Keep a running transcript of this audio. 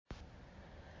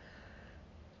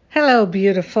Hello,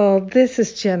 beautiful. This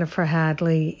is Jennifer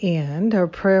Hadley, and our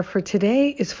prayer for today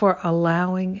is for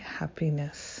allowing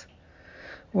happiness.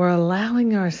 We're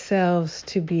allowing ourselves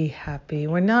to be happy.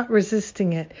 We're not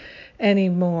resisting it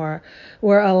anymore.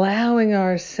 We're allowing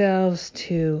ourselves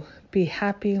to be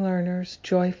happy learners,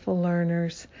 joyful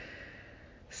learners.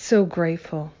 So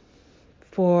grateful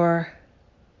for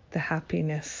the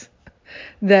happiness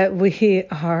that we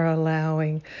are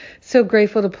allowing. So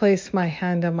grateful to place my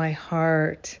hand on my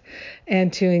heart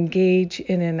and to engage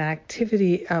in an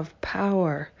activity of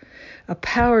power, a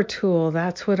power tool.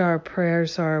 That's what our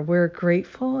prayers are. We're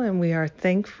grateful and we are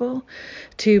thankful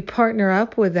to partner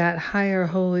up with that higher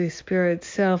Holy Spirit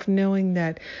self, knowing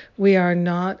that we are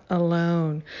not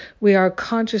alone. We are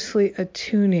consciously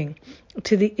attuning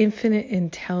to the infinite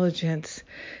intelligence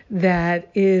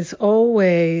that is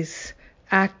always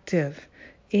active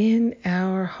in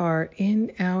our heart,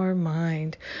 in our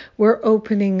mind. We're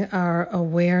opening our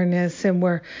awareness and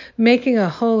we're making a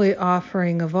holy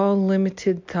offering of all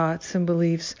limited thoughts and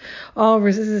beliefs, all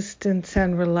resistance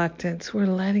and reluctance. We're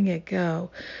letting it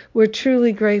go. We're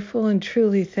truly grateful and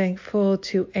truly thankful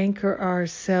to anchor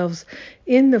ourselves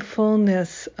in the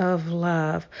fullness of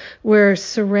love. We're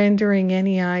surrendering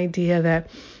any idea that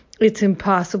it's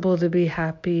impossible to be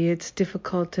happy. It's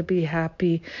difficult to be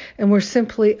happy. And we're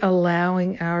simply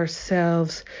allowing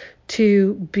ourselves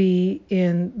to be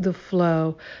in the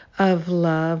flow of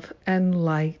love and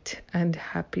light and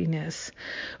happiness.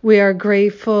 We are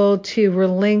grateful to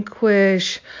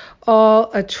relinquish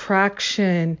all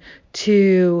attraction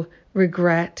to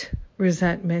regret,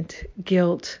 resentment,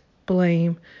 guilt,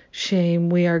 blame, shame.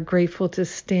 We are grateful to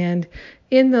stand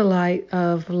in the light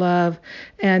of love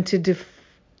and to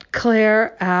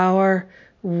declare our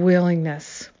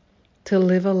willingness to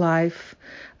live a life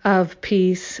of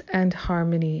peace and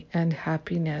harmony and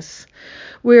happiness.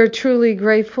 We are truly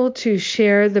grateful to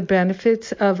share the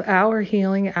benefits of our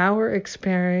healing, our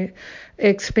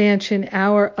expansion,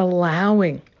 our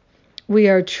allowing. We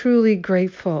are truly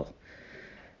grateful,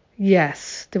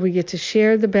 yes, that we get to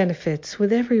share the benefits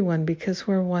with everyone because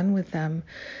we're one with them.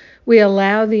 We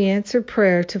allow the answered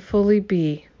prayer to fully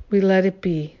be. We let it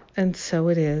be. And so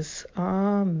it is.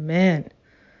 Amen.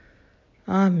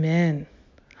 Amen.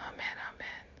 Amen.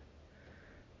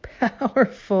 Amen.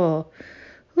 Powerful.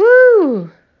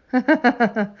 Woo!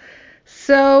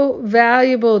 So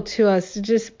valuable to us to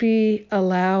just be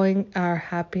allowing our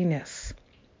happiness.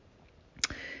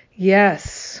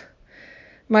 Yes.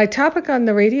 My topic on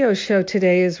the radio show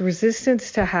today is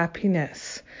resistance to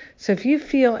happiness. So if you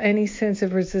feel any sense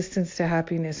of resistance to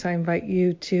happiness, I invite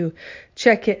you to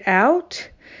check it out.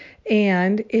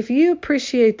 And if you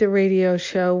appreciate the radio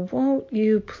show, won't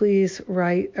you please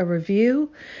write a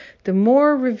review? The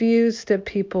more reviews that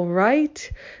people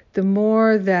write, the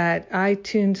more that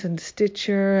iTunes and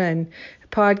Stitcher and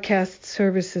podcast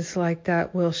services like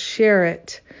that will share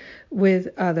it with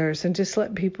others and just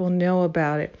let people know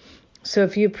about it. So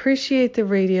if you appreciate the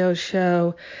radio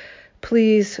show,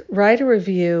 please write a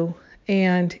review.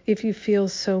 And if you feel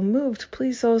so moved,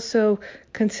 please also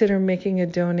consider making a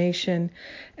donation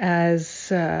as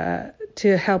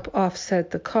to help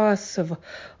offset the costs of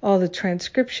all the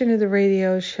transcription of the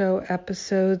radio show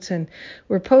episodes. And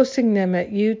we're posting them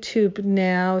at YouTube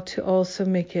now to also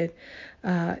make it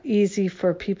easy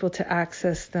for people to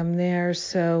access them there.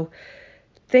 So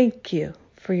thank you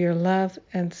for your love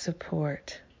and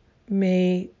support.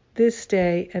 May this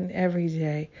day and every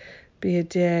day be a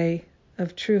day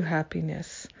of true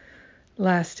happiness,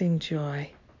 lasting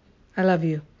joy. I love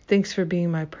you. Thanks for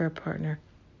being my prayer partner.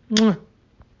 Mwah.